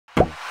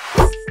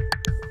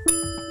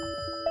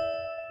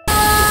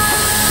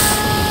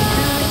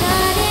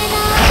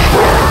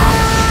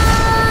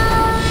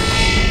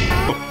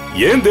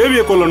ஏன்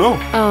தேவியை கொல்லணும்?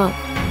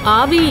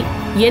 ஆவி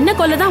என்ன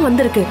கொல்லதான்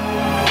வந்திருக்கு.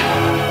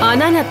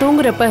 ஆனா நான்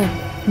தூங்குறப்ப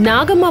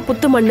நாகம்மா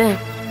புத்து மண்ண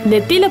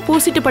நெத்தியில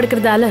பூசிட்டு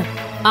படுக்கிறதால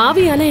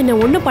ஆவியால என்ன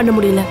ஒண்ணும் பண்ண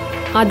முடியல.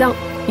 அதான்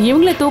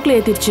இவங்கள தூக்குல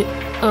ஏத்திருச்சு.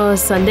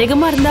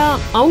 சந்தேகமா இருந்தா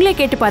அவங்களே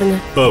கேட்டு பாருங்க.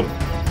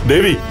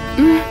 தேவி,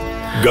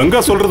 கங்கா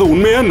சொல்றது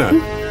உண்மையா என்ன?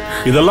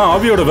 இதெல்லாம்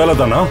ஆவியோட வேலை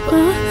தானா?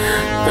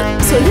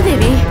 சொல்லு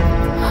தேவி.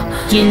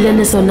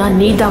 இல்லன்னு சொன்னா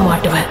நீ தான்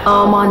மாட்டுவ.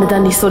 ஆமான்னு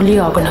தான் நீ சொல்லி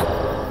ஆகணும்.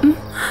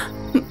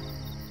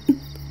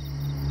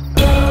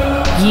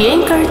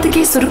 ஏன்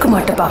கழுத்துக்கே சுருக்க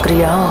மாட்ட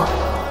பாக்குறியா?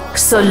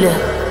 சொல்லு,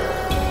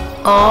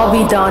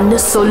 ஆவிதான்னு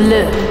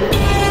சொல்லு.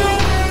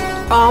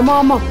 ஆமா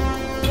ஆமா,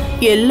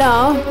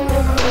 எல்லாம்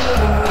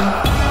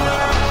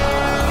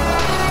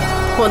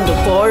வந்து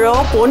போழா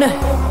போன,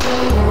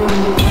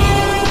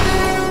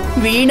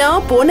 வீணா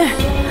போன,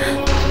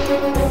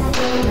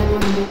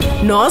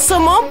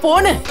 நாசமா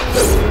போன.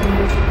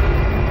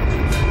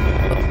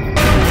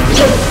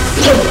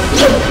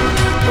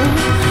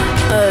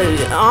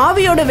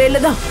 ஆவியோட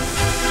வேலைதான்.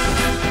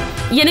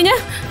 என்னங்க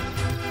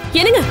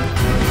என்னங்க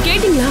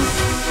கேட்டீங்களா?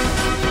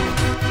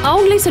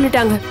 அவங்களே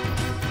சொல்லிட்டாங்க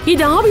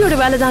இது ஆவியோட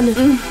வேலைதான்னு.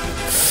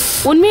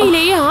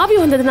 உண்மையிலேயே ஆவி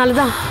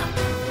வந்ததுனாலதான்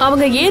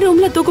அவங்க ஏன்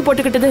ரூம்ல தூக்கு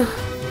போட்டுக்கிட்டது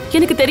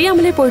எனக்கு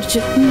தெரியாமலே போயிடுச்சு.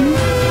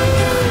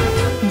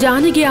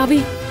 ஜானகி ஆவி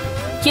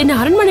என்ன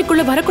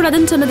அரண்மனைக்குள்ள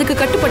வரக்கூடாதுன்னு சொன்னதுக்கு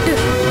கட்டுப்பட்டு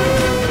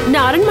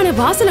நான் அரண்மனை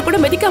வாசல கூட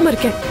மிதிக்காம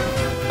இருக்கேன்.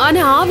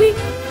 ஆனா ஆவி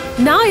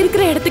நான்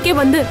இருக்கிற இடத்துக்கே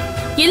வந்து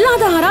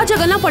இல்லாத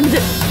அராஜகம்லாம்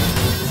பண்ணுது.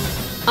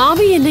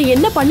 ஆவி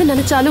என்ன பண்ண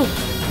நினைச்சாலும்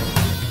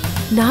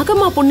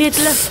நாகம்மா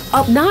புண்ணியத்துல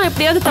நான்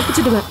எப்படியாவது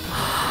தப்பிச்சிடுவேன்.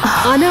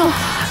 ஆனா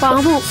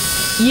பாவம்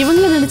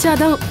இவங்கள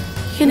நினைச்சாதான்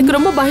எனக்கு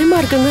ரொம்ப பயமா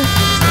இருக்குங்க.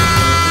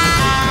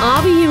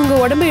 ஆவி இவங்க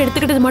உடம்பை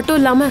எடுத்துக்கிட்டது மட்டும்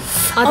இல்லாம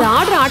அது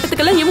ஆடுற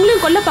ஆட்டத்துக்கெல்லாம்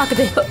இவங்களையும் கொல்ல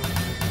பாக்குது.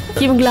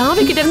 இவங்கள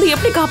ஆவி கிட்ட இருந்து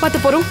எப்படி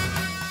காப்பாத்த போறோம்?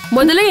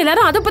 முதல்ல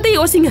எல்லாரும் அதை பத்தி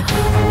யோசிங்க.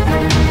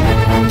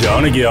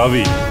 ஜானகி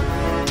ஆவி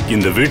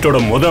இந்த வீட்டோட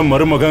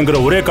மருமகங்கிற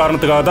ஒரே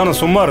காரணத்துக்காக தான்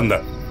நான் சும்மா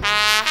இருந்தேன்.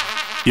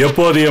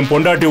 எப்போது என்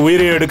பொண்டாட்டி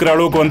உயிரை எடுக்கிற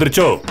அளவுக்கு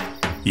வந்துருச்சோ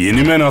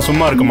இனிமே நான்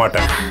சும்மா இருக்க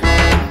மாட்டேன்.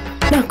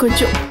 நான்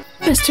கொஞ்சம்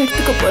ரெஸ்ட்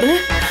எடுத்துக்க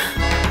போறேன்.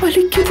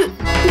 வலிக்குது.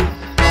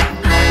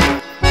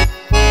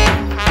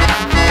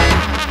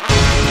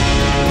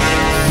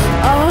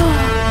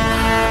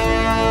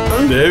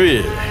 தேவி,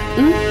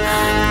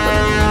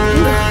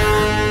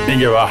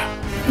 நீங்க வா.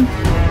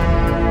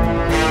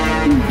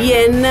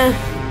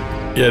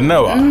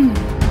 என்னவா?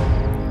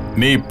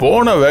 நீ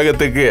போன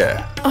வேகத்துக்கு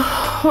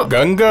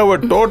கங்காவை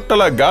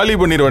டோட்டலா காலி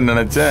பண்ணிடுவேன்னு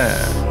நினைச்சேன்.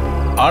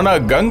 ஆனா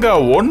கங்கா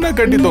ஒன்ன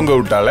கட்டி தொங்க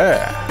விட்டாளே.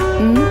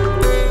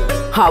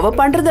 அவ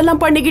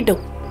பண்றதெல்லாம்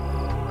பண்ணிக்கிட்டோம்.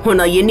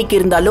 ஆனா என்னைக்கு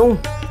இருந்தாலும்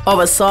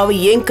அவ சாவு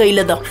என்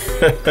கையில தான்.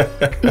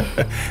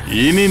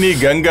 இனி நீ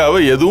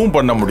கங்காவை எதுவும்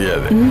பண்ண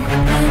முடியாது.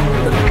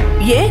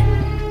 ஏன்?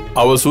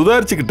 அவ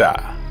சுதாரிச்சுக்கிட்டா.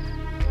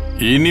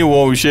 இனி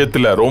உன்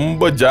விஷயத்துல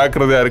ரொம்ப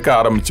ஜாக்கிரதையா இருக்க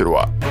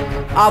ஆரம்பிச்சிருவா.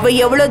 அவ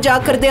எவ்வளவு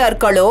ஜாக்கிரதையா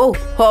இருக்காளோ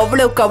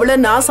அவ்வளவுக்கு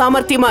அவ்வளவு நான்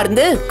சாமர்த்தியமா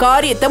இருந்து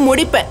காரியத்தை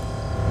முடிப்பேன்.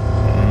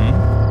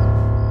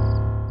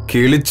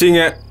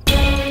 கிழிச்சிங்க.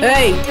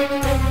 ஏய்,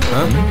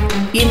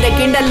 இந்த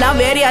கிண்டல்லாம்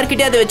வேற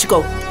யார்கிட்டயாவது வச்சுக்கோ.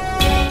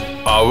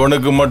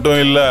 அவனுக்கு மட்டும்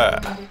இல்ல,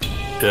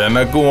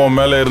 எனக்கும் உன்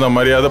மேல இருந்த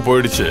மரியாதை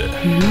போயிடுச்சு.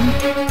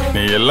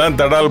 நீ எல்லாம்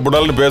தடால்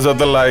புடால்னு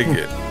பேசத்தான்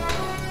லாய்க்கு.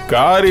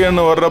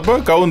 காரியன்னு வர்றப்ப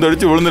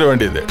கவுந்தடிச்சு விழுந்துட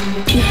வேண்டியது.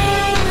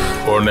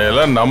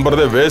 உன்னையெல்லாம்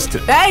நம்புறதே வேஸ்ட்.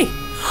 ஏய்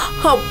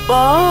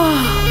அப்பா,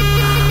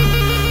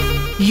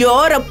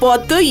 யார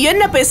பார்த்து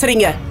என்ன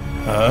பேசுறீங்க?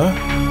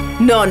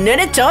 நான்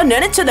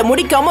நினைச்சதை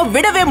முடிக்காம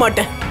விடவே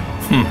மாட்டேன்.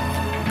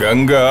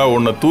 கங்கா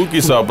உன்னை தூக்கி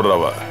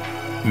சாப்பிடுறவ.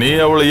 நீ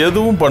அவளை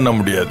எதுவும் பண்ண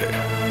முடியாது.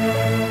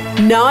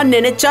 நான்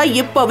நினைச்சா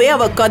இப்பவே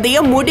அவ கதைய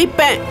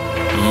முடிப்பேன்.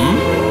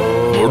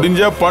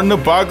 முடிஞ்சா பண்ணு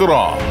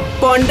பாக்குறோம்.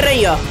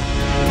 பண்றையா?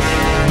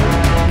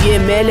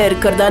 என் மேல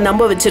இருக்கிறதா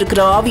நம்ப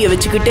வச்சிருக்கிற ஆவிய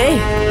வச்சுக்கிட்டே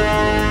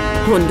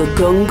அந்த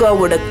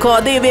கங்காவோட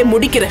கதையவே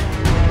முடிக்கிறேன்.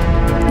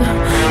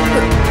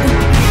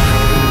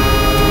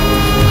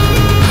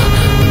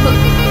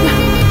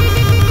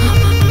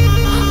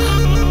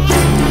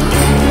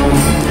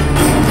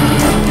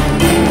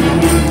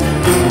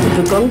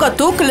 கங்கா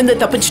தூக்குல இருந்து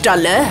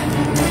தப்பிச்சிட்டால,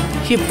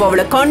 இப்ப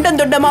அவளை கண்டம்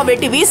தொண்டமா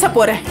வெட்டி வீச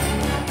போறேன்.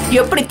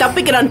 எப்படி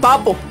தப்பிக்கிறான்னு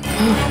பாப்போம்.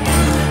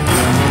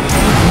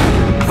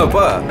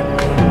 அப்பா,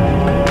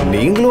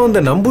 நீங்களும்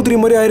அந்த நம்பூதிரி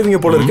மாதிரி ஆயிருவீங்க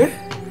போல இருக்கு.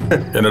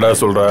 என்னடா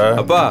சொல்ற?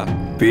 அப்பா,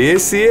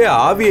 பேசியே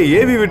ஆவியை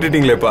ஏவி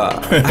விட்டுட்டீங்களேப்பா.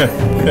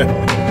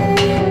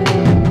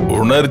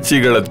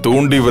 உணர்ச்சிகளை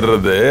தூண்டி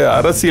விடுறது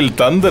அரசியல்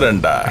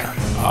தந்திரண்டா.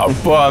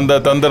 அப்பா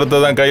அந்த தந்திரத்தை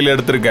தான் கையில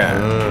எடுத்திருக்கேன்.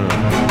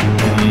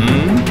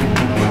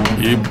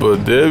 இப்ப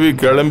தேவி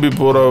கிளம்பி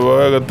போற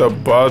வேகத்தை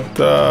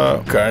பார்த்தா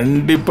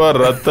கண்டிப்பா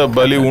ரத்த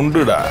பலி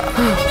உண்டுடா.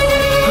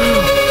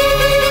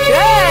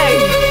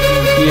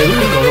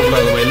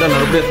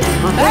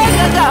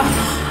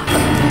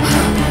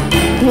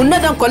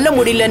 உன்னதான் கொல்ல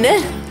முடியலன்னு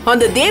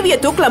அந்த தேவிய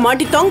தூக்கல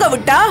மாட்டி தொங்க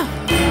விட்டா,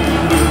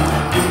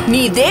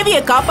 நீ தேவிய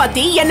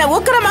காப்பாத்தி என்ன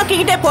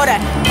உக்கிரமாக்கிக்கிட்டே போற.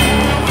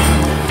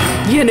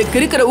 எனக்கு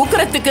இருக்கிற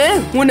உக்கரத்துக்கு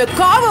உன்னை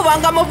காவு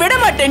வாங்காம விட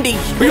மாட்டேன்டி.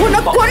 உன்னை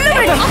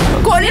கொல்லுவேன்,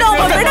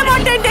 கொல்லாம விட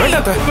மாட்டேன்டி.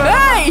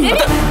 ஏய்,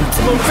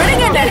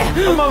 விடுங்க டேய்.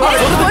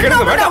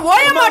 கொல்லாம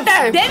ஓய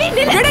மாட்டேன்.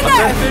 விடுங்க.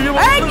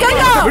 ஏய்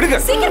கேளு.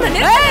 சீக்கிரம்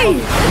நில்லு. ஏய்,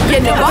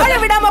 என்ன வாழ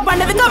விடாம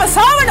பண்ணதுக்கு அவ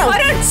சாவணும்.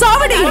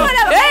 சாவடி.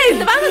 ஏய்,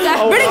 வாங்குங்க.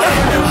 விடுங்க.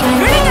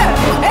 விடுங்க.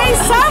 ஏய்,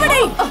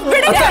 சாவடி.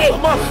 விடுங்க.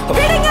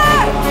 விடுங்க.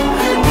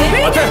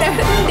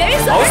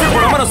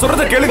 அவசரப்படாம நான்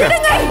சொல்றத கேளுங்க.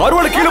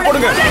 அருவாளை கீழே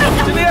போடுங்க.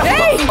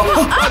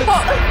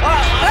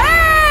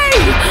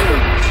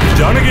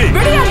 ஜானகி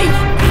விடுயாடி.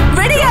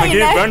 ஜானகி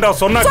வேண்டாம்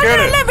சொன்னா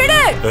கேளு.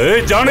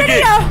 ஏய் ஜானகி,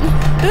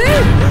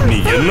 நீ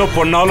என்ன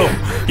பண்ணாலும்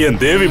என்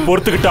தேவி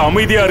பொறுத்துக்கிட்டு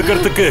அமைதியா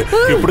இருக்கிறதுக்கு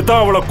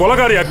இப்படித்தான் அவளை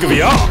கொலகாரி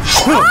ஆக்குவியா?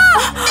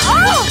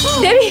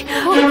 தேவி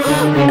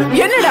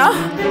என்னடா?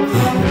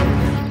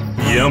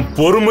 என்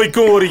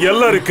பொறுமைக்கும் ஒரு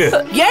எல்லை இருக்கு.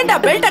 ஏன்டா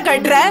பெல்ட்ட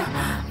கட்டுற?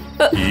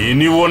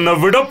 இனி உன்னை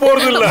விட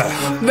போறது இல்ல.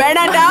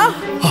 வேணாண்டா.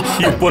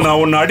 இப்போ நான்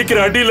உன்னை அடிக்கிற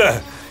அடியில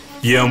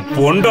என்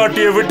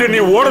பொண்டாட்டிய விட்டு நீ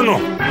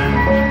ஓடணும்.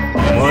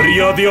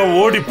 மரியாதையா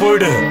ஓடி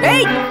போயிடு.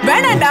 ஏய்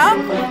வேணாண்டா.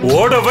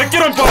 ஓட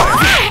வைக்கிறேன் பா.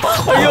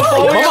 ஐயோ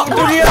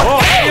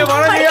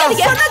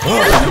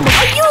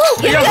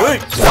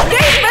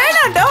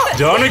வேணாண்டா.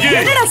 ஜானகி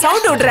என்னடா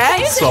சவுண்ட் விடுற?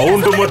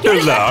 சவுண்ட் மட்டும்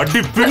இல்ல,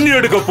 அடி பின்னி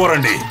எடுக்க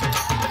போறேன். நீ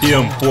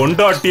என்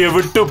பொண்டாட்டிய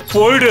விட்டு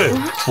போயிடு.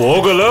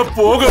 போகல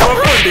போக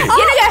வைப்பேன்டி.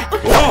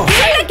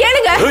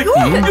 கேளுங்க.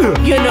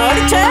 என்ன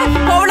அடிச்ச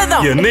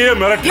அவ்வளவுதான். என்னையே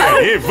மிரட்ட.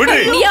 விடு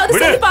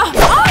விடு.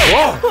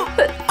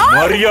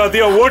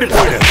 மரியாதையா ஓடி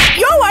போயிடு.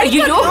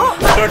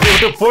 பொண்டாட்டிய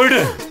விட்டு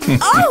போயிடு.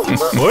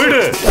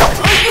 போயிடு.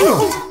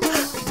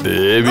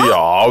 தேவி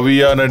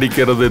ஆவியா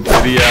நடிக்கிறது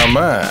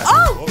தெரியாம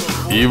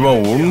இவன்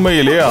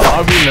உண்மையிலே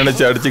ஆவி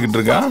நினைச்சு அடிச்சுக்கிட்டு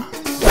இருக்கான்.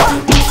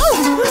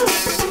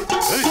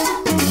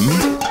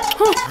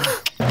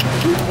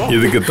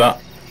 இதுக்குத்தான்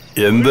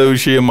எந்த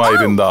விஷயமா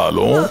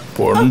இருந்தாலும்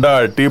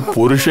பொண்டாட்டி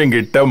புருஷன்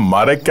கிட்ட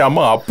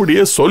மறைக்காம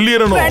அப்படியே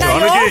சொல்லிடணும்.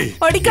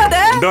 அடிக்காத.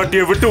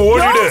 பொண்டாட்டிய விட்டு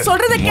ஓடிடு.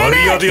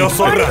 மரியாதையா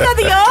சொல்றேன்.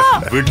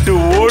 விட்டு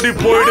ஓடி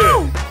போயிடு.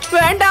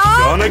 வேண்டாம்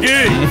ஜானகி,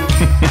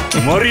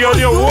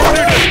 மரியாதையா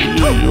ஓடிடு.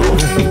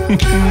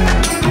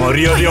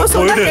 மரியாதையா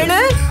போயிடு.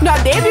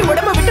 நான் தேவி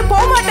உடம்ப விட்டு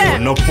போக மாட்டேன்.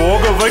 நான்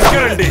போக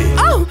வைக்கிறேன்டி.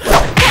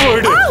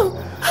 போயிடு.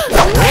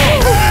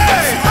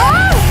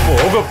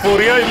 போக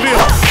போறியா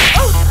இல்லையா?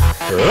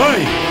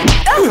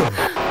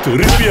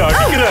 திருப்பி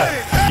அடிக்கிற.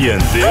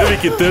 என்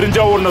தேவிக்கு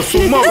தெரிஞ்சா உன்னை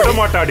சும்மா விட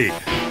மாட்டாடி.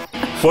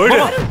 போயிடு.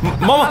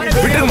 மாமா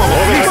விட்டுங்க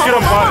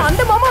மாமா.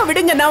 அந்த மாமா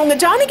விடுங்க. நான் உங்க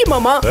ஜானகி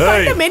மாமா.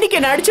 கண்ட மேனிக்கு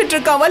என்ன அடிச்சிட்டு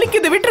இருக்கா.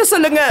 வலிக்குது, விட்டுற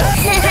சொல்லுங்க.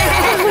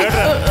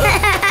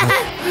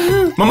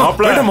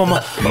 மாமா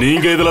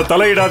நீங்க இதுல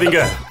தலையிடாதீங்க.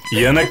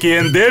 எனக்கு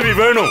என் தேவி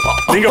வேணும்.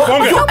 நீங்க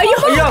போங்க.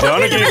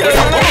 ஜானகி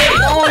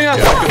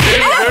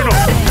வேணும்.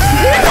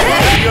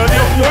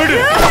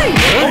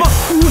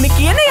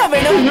 உனக்கு என்னையா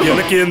வேணும்?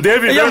 எனக்கு என்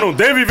தேவி வேணும்.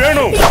 தேவி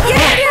வேணும்.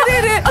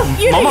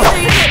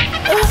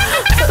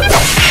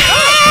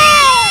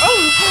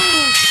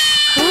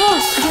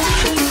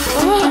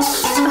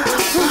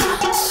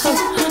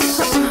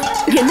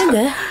 என்னங்க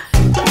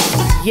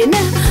என்ன?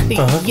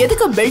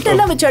 எதுக்கு பெல்ட்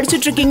எல்லாம் வச்சு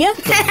அடிச்சிட்டு இருக்கீங்க?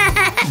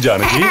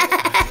 ஜானகி,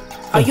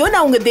 ஐயோ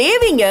நான் உங்க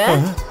தேவிங்க.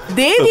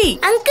 தேவி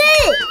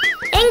அங்கிள்,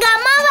 எங்க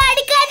அம்மாவை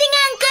அடிக்காதீங்க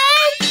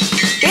அங்கிள்.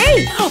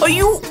 ஏய்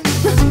ஐயோ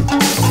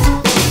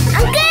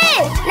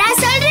அங்கிள், நான்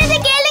சொல்றத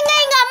கேளுங்க.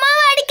 எங்க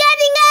அம்மாவை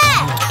அடிக்காதீங்க.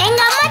 எங்க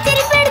அம்மா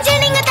திருப்பி அடிச்சா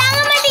நீங்க தாங்க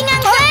மாட்டீங்க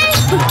அங்கிள்.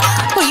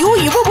 ஐயோ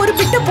இவ ஒரு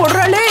பிட்ட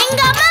போடுறாளே.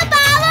 எங்க அம்மா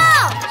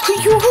பாவம்.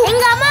 ஐயோ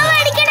எங்க அம்மாவை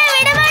அடிக்க நான்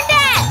விட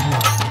மாட்டேன்.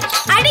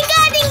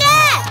 அடிக்காதீங்க.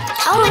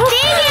 அவங்க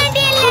தேவி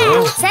ஆண்டி இல்ல,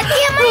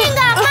 சத்தியமா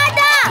எங்க அம்மா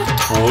தான்.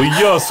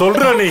 ஐயா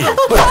சொல்ற நீ.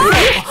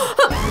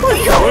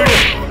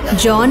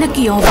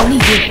 ஜானகி அவனி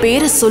என்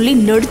பேரை சொல்லி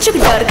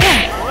நடிச்சுக்கிட்டா இருக்க.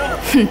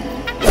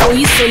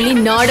 பொய் சொல்லி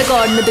நாடகம்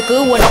ஆடினதுக்கு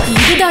உனக்கு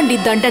இதுதாண்டி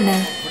தண்டனை.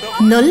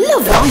 நல்ல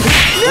வாங்க.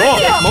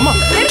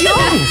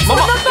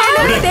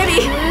 தேவி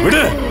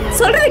விடு.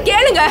 சொல்றத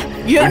கேளுங்க.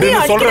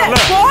 என்ன சொல்றல.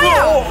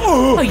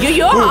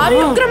 ஐயோ ஆவி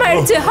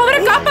உக்கிரமாயிடுச்சு. அவரை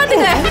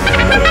காப்பாத்துங்க.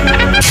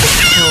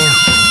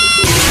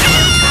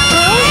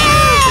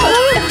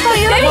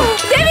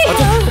 தேவி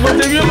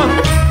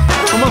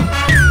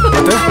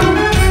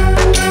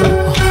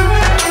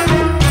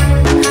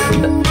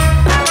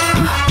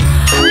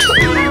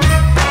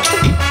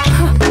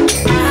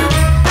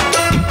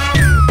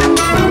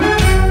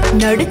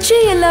நடிச்சு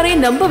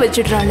எல்லாரையும் நம்ப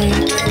வச்சிடுறாளே.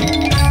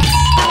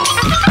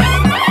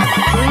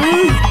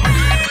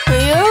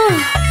 ஐயோ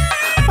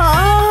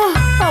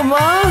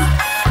அம்மா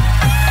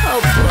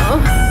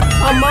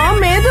அம்மா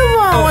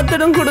மெதுவா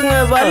ஒத்தடம் கொடுங்க.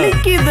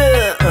 வலிக்குது.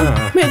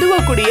 மெதுவா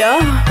குடியா.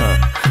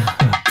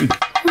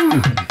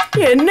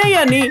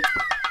 என்னையா நீ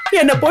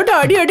என்ன போட்டு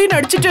அடி அடி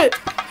நடிச்சிட்டு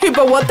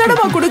இப்ப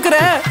ஒத்தடமா குடுக்கற?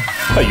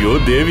 ஐயோ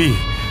தேவி,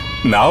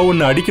 நான்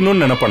உன்னை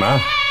அடிக்கணும்னு நினைப்பனா?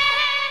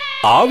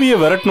 ஆவிய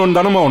விரட்டணும்னு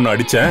தானமா உன்னை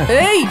அடிச்சேன்.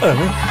 ஏய்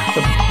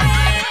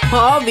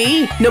ஆவி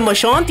நம்ம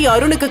சாந்தி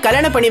அருணுக்கு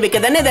கல்யாணம் பண்ணி வைக்க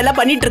தானே இதெல்லாம்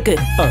பண்ணிட்டு இருக்கு.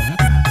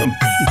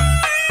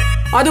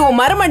 அது உன்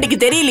மரமண்டிக்கு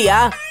தெரியலையா?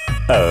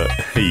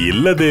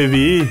 இல்ல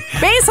தேவி.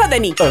 பேசாத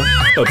நீ.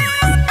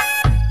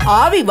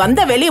 ஆவி வந்த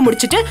வேலையை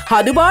முடிச்சிட்டு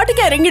அது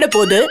பாட்டுக்கு இறங்கிட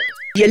போகுது.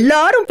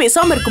 எல்லாரும்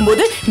பேசாம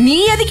இருக்கும்போது நீ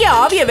எதுக்கு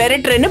ஆவிய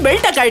விரட்டுறேன்னு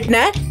பெல்ட்ட கழட்டின?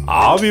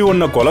 ஆவி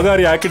உன்னை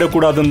கொலகாரி ஆக்கிட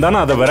கூடாதுன்னு தானே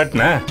அதை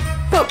விரட்டின.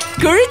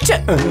 கிழிச்ச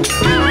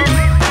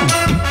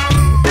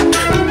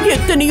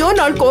எத்தனையோ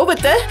நாள்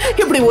கோபத்தை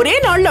இப்படி ஒரே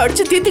நாள்ல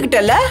அடிச்சு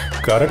தீர்த்துக்கிட்டல.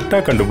 கரெக்டா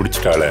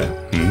கண்டுபிடிச்சிட்டாளே.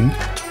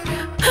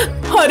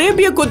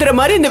 அரேபிய குதிரை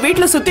மாதிரி இந்த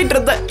வீட்டுல சுத்திட்டு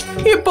இருந்த,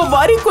 இப்ப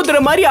வரி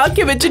குதிரை மாதிரி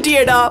ஆக்கி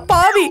வச்சுட்டியேடா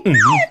பாவி.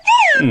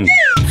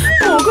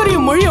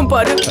 முகரையும் மொழியும்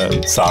பாரு.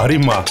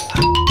 சாரிம்மா,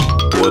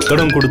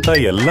 ஒத்தடம் கொடுத்தா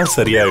எல்லாம்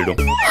சரியாயிடும்.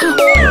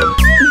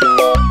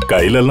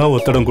 கையிலெல்லாம்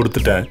ஒத்தடம்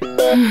கொடுத்துட்டேன்.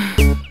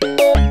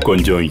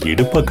 கொஞ்சம்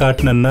இடுப்ப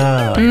காட்டினா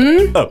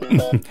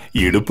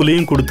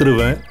இடுப்புலயும்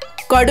கொடுத்துருவேன்.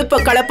 கடுப்ப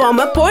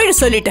கலப்பாம போயிடு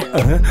சொல்லிட்டேன்.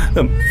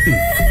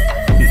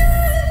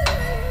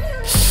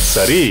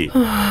 சரி,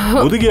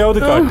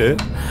 முதுகையாவது காட்டு.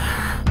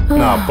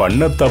 நான்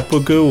பண்ண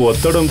தப்புக்கு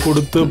ஒத்தடம்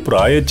கொடுத்து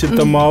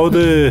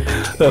பிராயச்சித்தமாவது.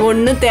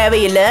 ஒண்ணும்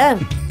தேவையில்லை,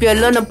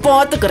 எல்லாம் நான்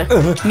பாத்துக்கிறேன்.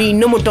 நீ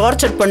இன்னமும்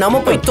டார்ச்சர்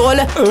பண்ணாம போய்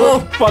தோல.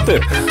 பாத்து.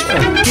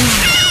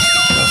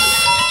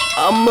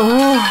 அம்மா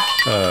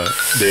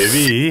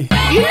தேவி,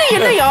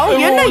 என்னையா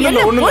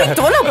என்ன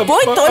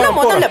போய் தோல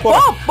முதல்ல போ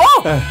போ.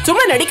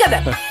 சும்மா நடிக்காத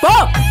போ.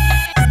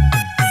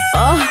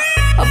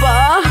 அப்பா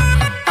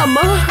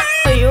அம்மா,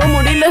 ஐயோ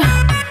முடியல.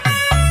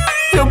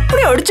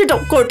 எப்படி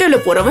அடிச்சிட்டோம் கொட்டையில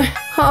போறவன்.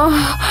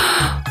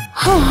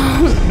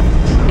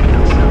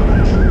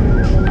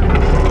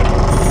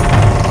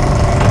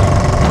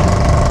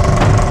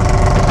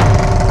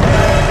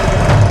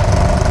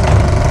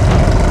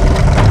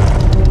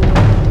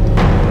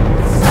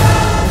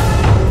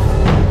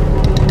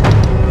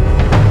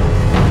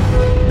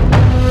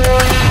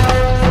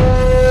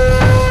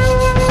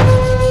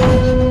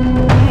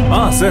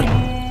 சார்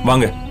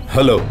வாங்க.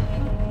 ஹலோ,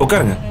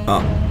 உட்காருங்க.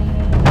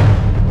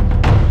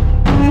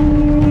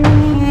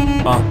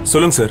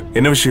 சொல்லுங்க சார்,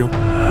 என்ன விஷயம்?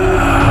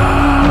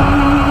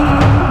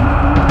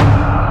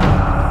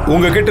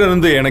 உங்ககிட்ட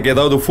இருந்து எனக்கு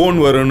ஏதாவது ஃபோன்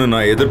வரும்னு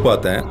நான்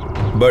எதிர்பார்த்தேன்.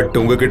 பட்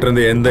உங்ககிட்ட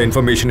இருந்து எந்த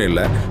இன்ஃபர்மேஷனும்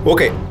இல்லை.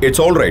 Okay,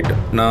 it's all right.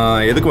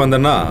 நான் எதுக்கு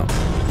வந்தேன்னா,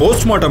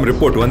 போஸ்ட்மார்ட்டம்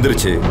ரிப்போர்ட்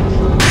வந்துருச்சு.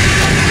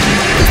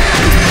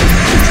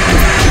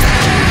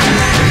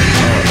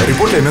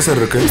 ரிப்போர்ட்ல என்ன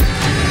சார் இருக்கு?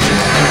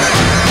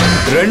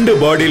 2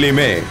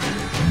 பாடியிலுமே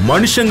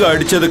மனுஷங்க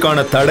அடிச்சதுக்கான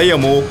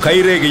தடயமோ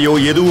கைரேகையோ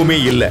எதுவுமே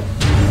இல்லை.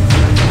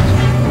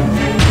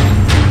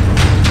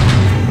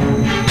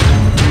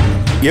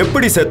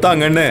 எப்படி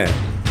செத்தாங்கன்னு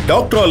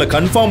டாக்டரால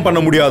கன்ஃபார்ம் பண்ண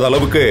முடியாத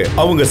அளவுக்கு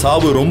அவங்க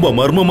சாவு ரொம்ப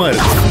மர்மமா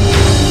இருக்கு.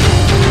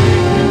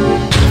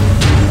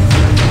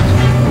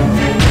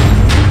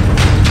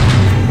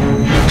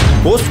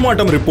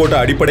 போஸ்ட்மார்ட்டம் ரிப்போர்ட்டை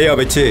அடிப்படையா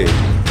வச்சு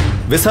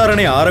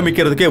விசாரணை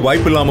ஆரம்பிக்கிறதுக்கே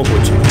வாய்ப்பு இல்லாம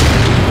போச்சு.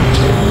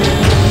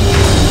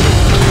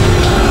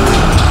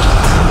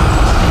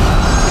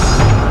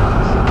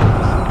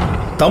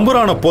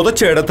 தம்புரான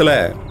புதைச்ச இடத்துல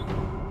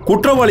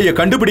குற்றவாளியை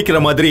கண்டுபிடிக்கிற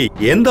மாதிரி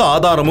எந்த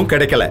ஆதாரமும்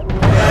கிடைக்கல.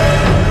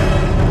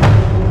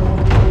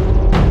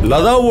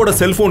 லதாவோட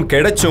செல்போன்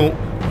கிடைச்சும்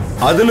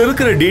அதுல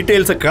இருக்கிற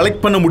டீடைல்ஸை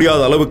கலெக்ட் பண்ண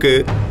முடியாத அளவுக்கு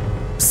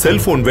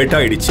செல்போன் வெட்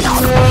ஆயிடுச்சு.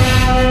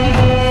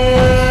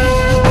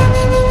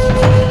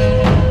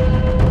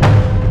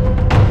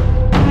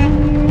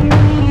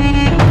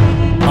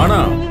 ஆனா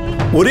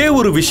ஒரே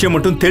ஒரு விஷயம்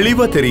மட்டும்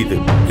தெளிவா தெரியுது.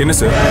 என்ன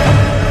சார்?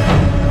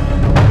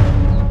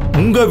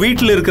 உங்க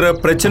வீட்டில் இருக்கிற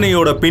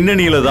பிரச்சனையோட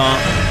பின்னணியில தான்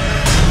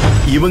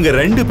இவங்க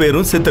 2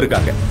 பேரும்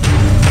செத்துருக்காங்க.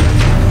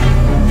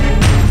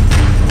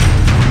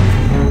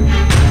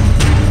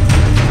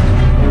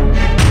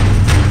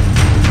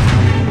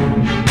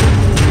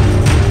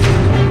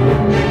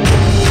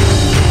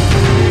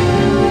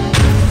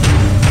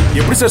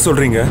 எப்படி சார்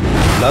சொல்றீங்க?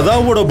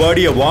 லதாவோட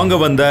பாடியை வாங்க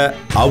வந்த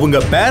அவங்க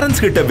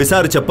பேரண்ட்ஸ் கிட்ட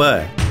விசாரிச்சப்ப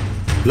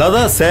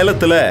லதா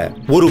சேலத்துல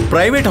ஒரு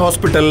பிரைவேட்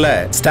ஹாஸ்பிட்டல்ல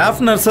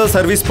ஸ்டாஃப் நர்ஸா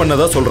சர்வீஸ்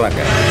பண்ணதா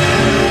சொல்றாங்க.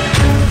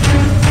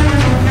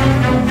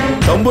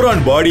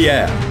 தம்புரான் பாடிய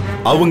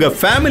அவங்க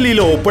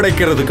ஃபேமிலியில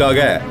ஒப்படைக்கிறதுக்காக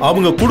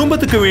அவங்க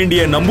குடும்பத்துக்கு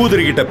வேண்டிய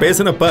நம்பூதிரி கிட்ட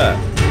பேசினப்ப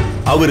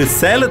அவரு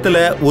சேலத்துல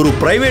ஒரு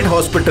பிரைவேட்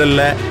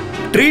ஹாஸ்பிட்டல்ல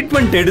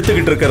ட்ரீட்மெண்ட்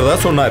எடுத்துக்கிட்டு இருக்கிறதா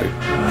சொன்னாரு.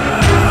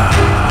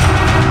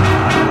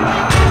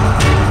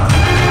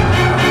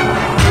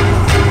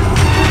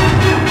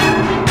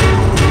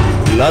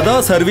 லதா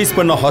சர்வீஸ்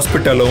பண்ண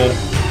ஹாஸ்பிட்டலும்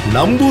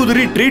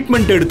நம்பூதிரி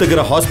ட்ரீட்மெண்ட்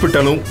எடுத்துக்கிற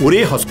ஹாஸ்பிட்டலும்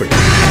ஒரே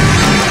ஹாஸ்பிட்டல்.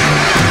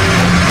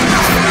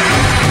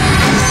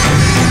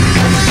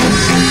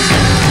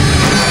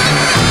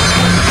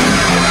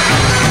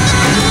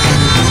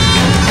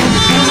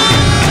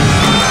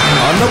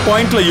 அந்த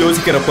பாயிண்ட்ல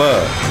யோசிக்கிறப்ப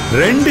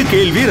 2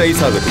 கேள்வி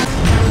ரைஸ் ஆகுது.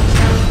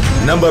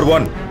 நம்பர்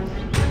 1,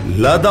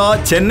 லதா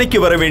சென்னைக்கு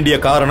வர வேண்டிய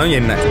காரணம்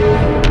என்ன?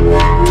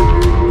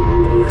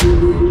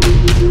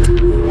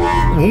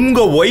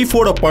 உங்க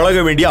ஒய்ஃபோட பழக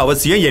வேண்டிய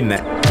அவசியம் என்ன?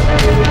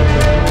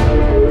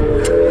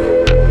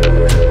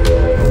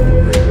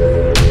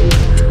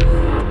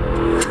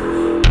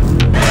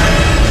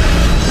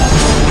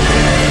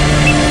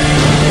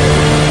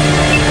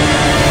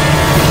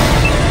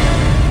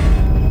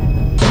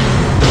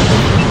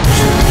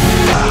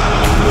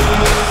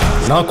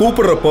 நான்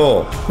கூப்பிடுறப்போ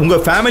உங்க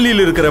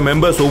ஃபேமிலியில் இருக்கிற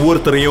மெம்பர்ஸ்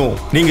ஒவ்வொருத்தரையும்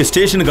நீங்க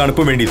ஸ்டேஷனுக்கு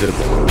அனுப்ப வேண்டியது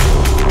இருக்கும்.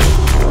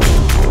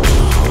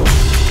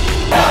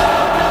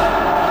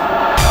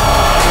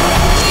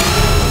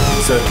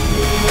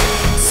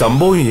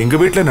 சம்பவம் எங்க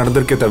வீட்டுல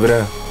நடந்திருக்கே தவிர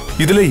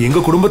இதுல எங்க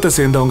குடும்பத்தை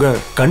சேர்ந்தவங்க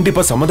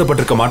கண்டிப்பா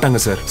சம்மந்தப்பட்டிருக்க மாட்டாங்க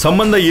சார்.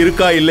 சம்பந்தம்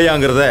இருக்கா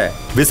இல்லையாங்கிறத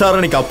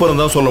விசாரணைக்கு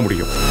அப்புறம் தான் சொல்ல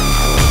முடியும்.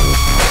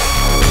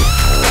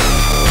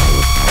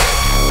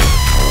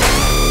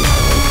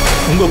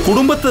 உங்க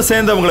குடும்பத்தை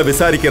சேர்ந்தவங்களை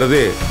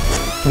விசாரிக்கிறது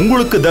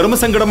உங்களுக்கு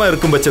தர்ம சங்கடமா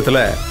இருக்கும் பட்சத்துல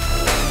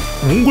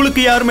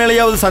உங்களுக்கு யார்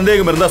மேலேயாவது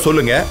சந்தேகம் இருந்தா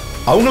சொல்லுங்க,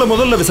 அவங்கள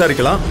முதல்ல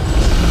விசாரிக்கலாம்.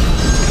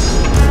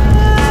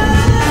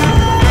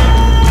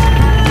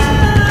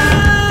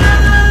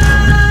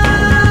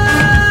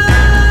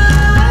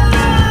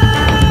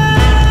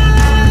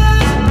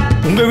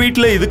 உங்க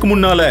வீட்டுல இதுக்கு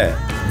முன்னால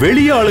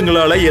வெளி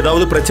ஆளுங்களால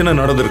ஏதாவது பிரச்சனை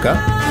நடந்திருக்கா?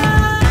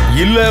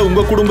 இல்ல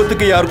உங்க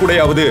குடும்பத்துக்கு யார்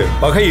கூடயாவது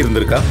பகை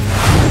இருந்திருக்கா?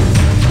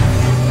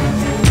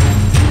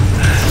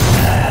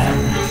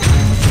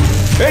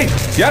 ஏய்,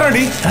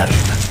 யாராடி?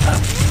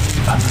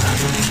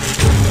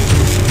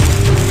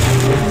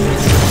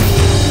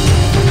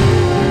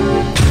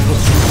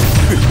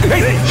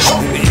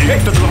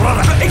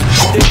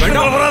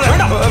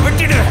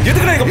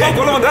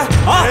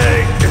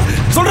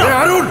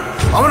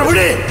 அவனை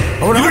விடு,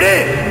 அவனை விடு.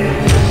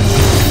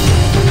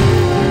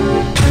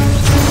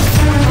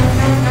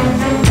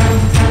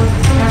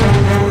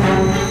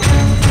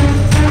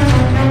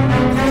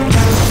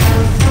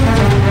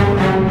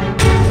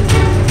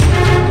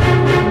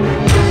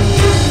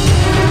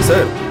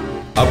 சார்,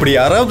 அப்படி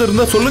யாராவது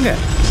இருந்தா சொல்லுங்க.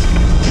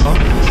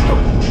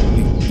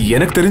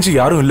 எனக்கு தெரிஞ்சு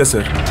யாரும் இல்ல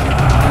சார்.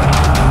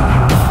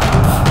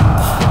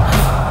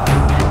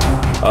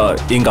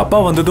 எங்க அப்பா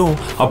வந்ததும்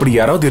அப்படி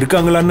யாராவது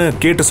இருக்காங்களான்னு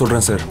கேட்டு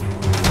சொல்றேன் சார்.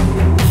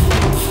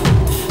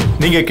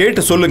 நீங்க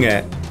கேட்டு சொல்லுங்க,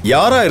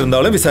 யாரா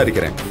இருந்தாலும்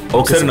விசாரிக்கிறேன்.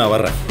 ஓகே சார், நான்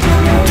வர்றேன்.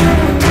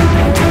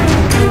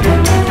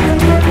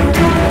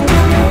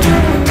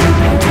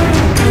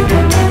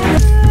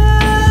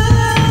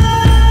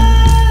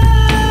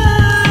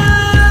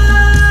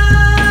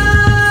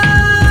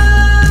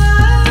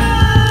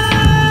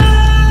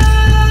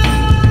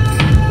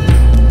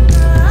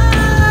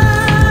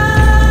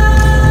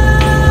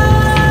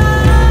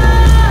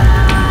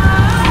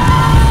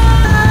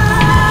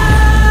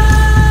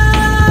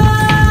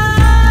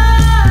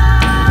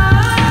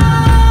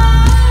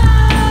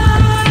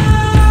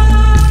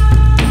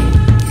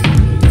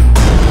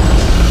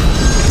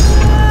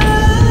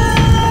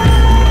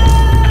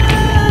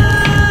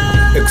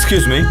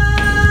 Excuse me.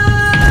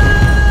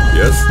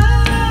 Yes.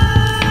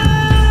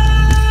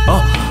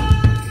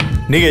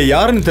 நீங்க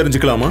யாருன்னு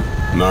தெரிஞ்சுக்கலாமா?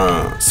 நான்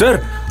சார்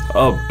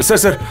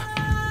சார் சார்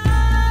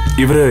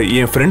இவரு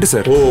என் ஃப்ரெண்டு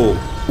சார். ஓ,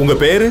 உங்க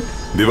பேரு?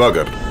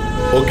 திவாகர்.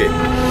 ஓகே.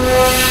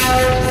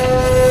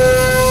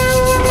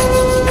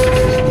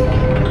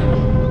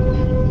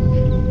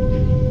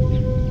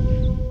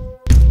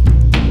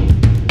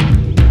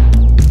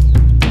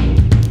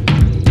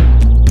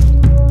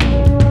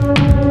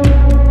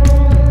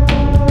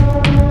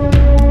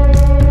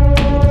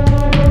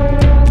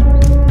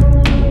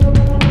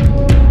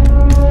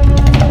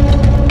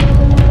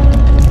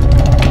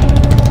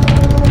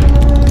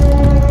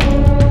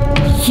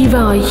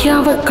 இவன்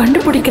ஐயாவை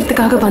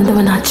கண்டுபிடிக்கிறதுக்காக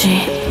வந்தவனாச்சே.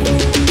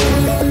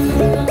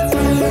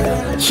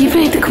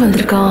 இவன் எதுக்கு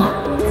வந்திருக்கான்?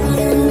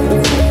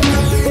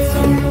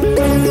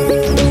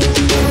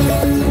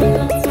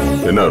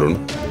 என்ன அருண்,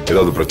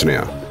 ஏதாவது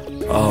பிரச்சனையா?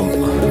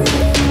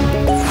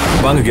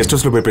 வாங்க கெஸ்ட்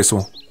ஹவுஸ்ல போய்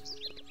பேசுவோம்.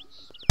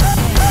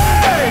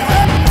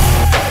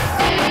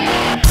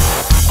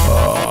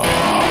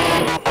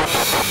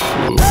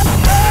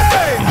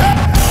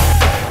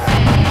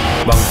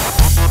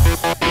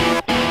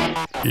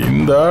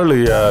 இந்த ஆளு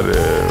யாரு?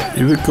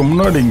 இதுக்கு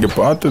முன்னாடி இங்க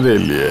பார்த்ததே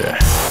இல்லையே.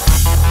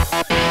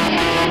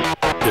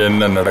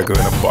 என்ன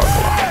நடக்குதுன்னு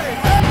பார்க்கலாம்.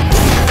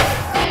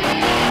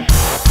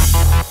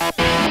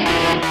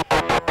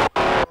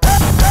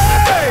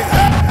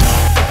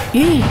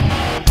 ஏய்,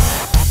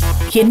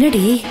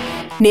 என்னடி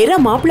நேரா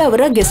மாப்பிள்ள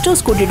அவரை கெஸ்ட்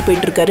ஹவுஸ் கூட்டிட்டு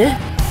போயிட்டு இருக்காரு.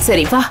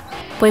 சரி வா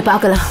போய்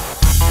பார்க்கலாம்.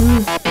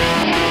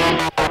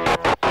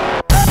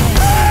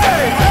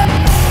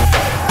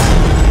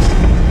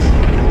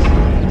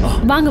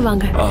 வாங்க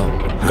வாங்க.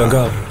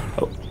 கங்கா,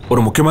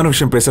 ஒரு முக்கியமான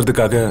விஷயம்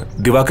பேசுறதுக்காக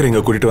திவாகர் இங்க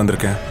கூட்டிட்டு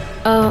வந்திருக்கேன்.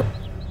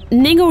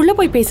 நீங்க உள்ள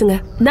போய் பேசுங்க,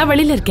 நான்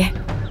வெளியில இருக்கேன்.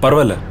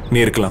 பரவாயில்ல, நீ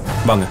இருக்கலாம்.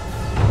 வாங்க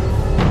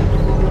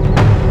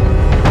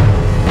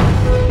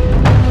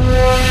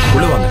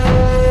உள்ள வாங்க,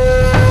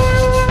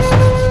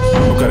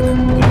 உட்காருங்க.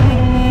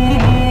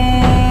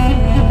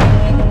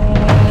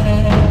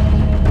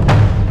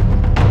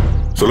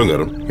 சொல்லுங்க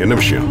அருண், என்ன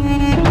விஷயம்?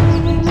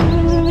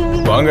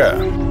 வாங்க.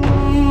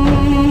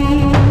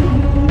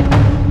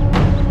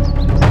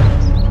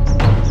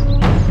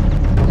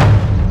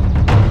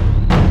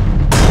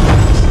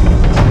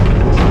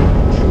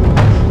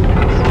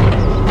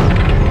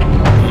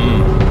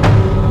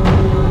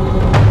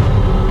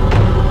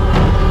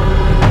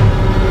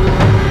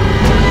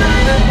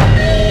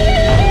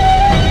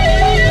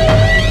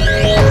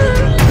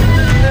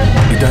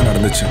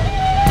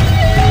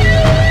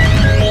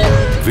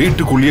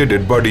 வீட்டுக்குள்ளேயே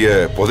டெட் பாடிய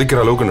புதைக்கிற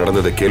அளவுக்கு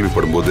நடந்ததை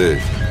கேள்விப்படும் போது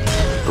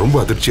ரொம்ப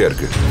அதிர்ச்சியா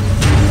இருக்கு.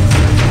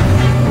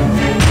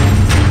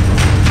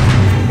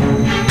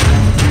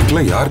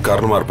 இதுக்கெல்லாம் யார்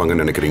காரணமா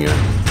இருப்பாங்கன்னு நினைக்கிறீங்க?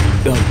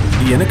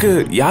 எனக்கு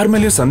யார்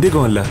மேலயும்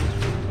சந்தேகம் இல்ல.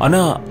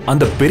 ஆனா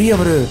அந்த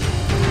பெரியவரு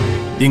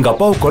எங்க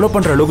அப்பாவை கொலை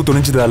பண்ற அளவுக்கு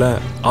துணிஞ்சதால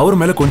அவர்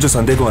மேல கொஞ்சம்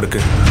சந்தேகம்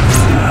இருக்கு.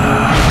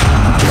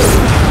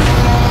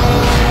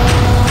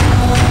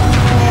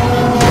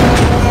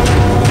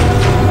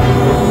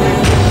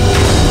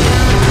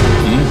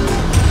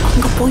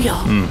 அங்க போயா?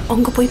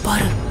 அங்க போய்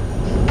பாரு.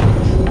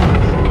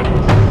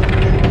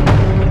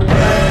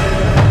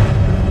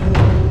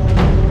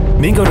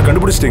 நீங்க அவரை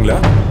கண்டுபிடிச்சிட்டீங்களா?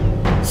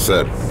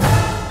 சார்,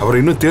 அவர்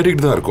இன்னும்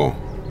தேடிட்டு தான் இருக்கோம்.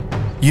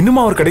 இன்னும்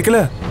அவர் கிடைக்கல?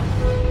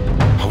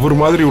 அவர்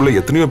மாதிரி உள்ள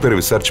எத்தனையோ பேரை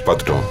விசாரிச்சு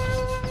பார்த்துட்டோம்.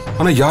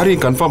 ஆனா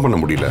யாரையும் கன்ஃபார்ம் பண்ண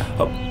முடியல.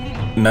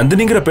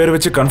 நந்தினிங்கிற பேரை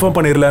வச்சு கன்ஃபார்ம்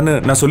பண்ணிரலான்னு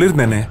நான்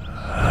சொல்லியிருந்தேனே.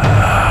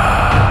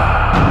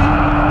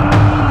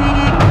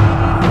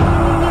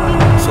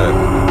 சார்,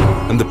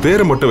 அந்த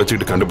பேரை மட்டும்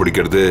வச்சுக்கிட்டு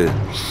கண்டுபிடிக்கிறது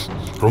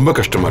ரொம்ப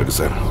கஷ்டமா இருக்கு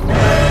சார்.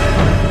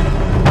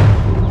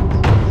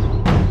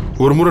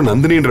 ஒரு முறை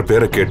நந்தினின்ற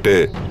பேரை கேட்டு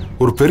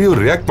ஒரு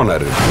பெரியவர் ரியாக்ட்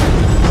பண்ணாரு.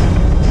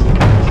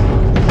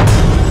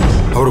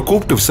 அவரை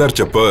கூப்பிட்டு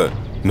விசாரிச்சப்ப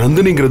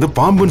நந்தினிங்கிறது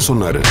பாம்புன்னு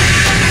சொன்னாரு.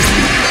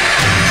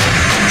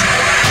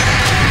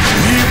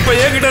 நீ இப்ப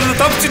என்கிட்ட இருந்து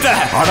தப்பிச்சிட்ட,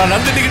 ஆனா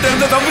நந்தினி கிட்ட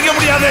இருந்து தப்பிக்க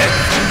முடியாது.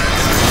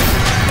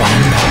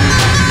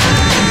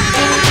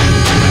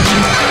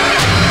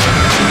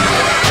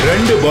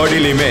 ரெண்டு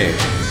பாடியிலுமே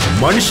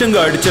மனுஷங்க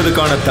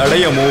அடிச்சதுக்கான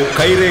தடயமோ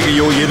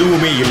கைரேகையோ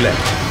எதுவுமே இல்லை.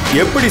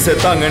 எப்படி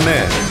செத்தாங்கன்னு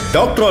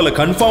டாக்டரால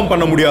கன்ஃபார்ம்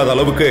பண்ண முடியாத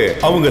அளவுக்கு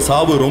அவங்க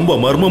சாவு ரொம்ப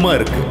மர்மமா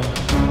இருக்கு.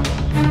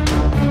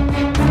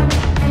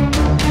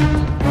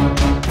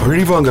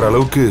 பழிவாங்கிற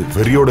அளவுக்கு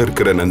வெறியோட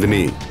இருக்கிற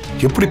நந்தினி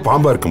எப்படி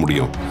பாம்பா இருக்க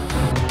முடியும்?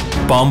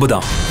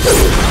 பாம்புதான்.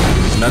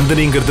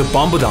 நந்தினிங்கிறது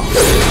பாம்புதான்.